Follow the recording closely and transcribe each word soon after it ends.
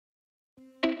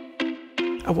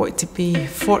I wanted to be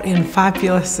 40 and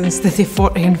fabulous instead of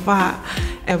 40 and fat.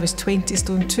 I was 20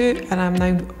 stone 2 and I'm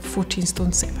now 14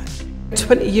 stone 7.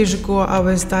 20 years ago I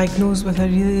was diagnosed with a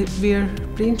really rare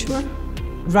brain tumour.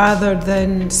 Rather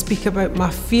than speak about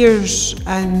my fears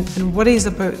and worries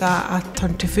about that, I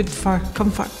turned to food for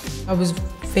comfort. I was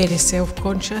very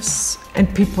self-conscious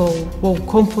and people will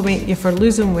compliment you for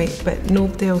losing weight, but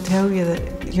nobody will tell you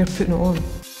that you're putting it on.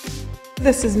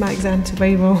 This is my Exante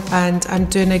Bible and I'm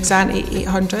doing Exante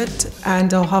 800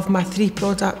 and I'll have my 3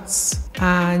 products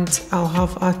and I'll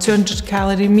have a 200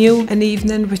 calorie meal in the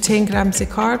evening with 10 grams of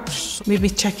carbs, maybe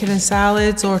chicken and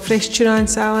salads or fresh tuna and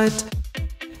salad.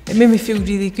 It made me feel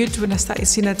really good when I started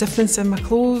seeing a difference in my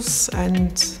clothes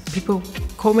and people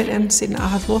commenting saying that I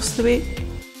had lost the weight.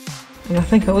 And I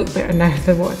think I look better now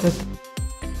than what I did.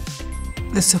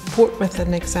 The support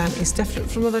within Exante is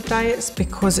different from other diets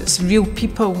because it's real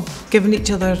people giving each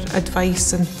other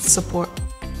advice and support.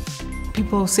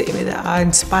 People say to me that I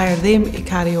inspire them to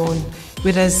carry on,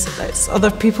 whereas it's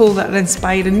other people that are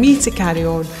inspiring me to carry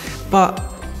on. But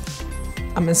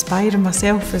I'm inspiring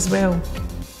myself as well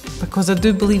because I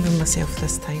do believe in myself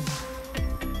this time.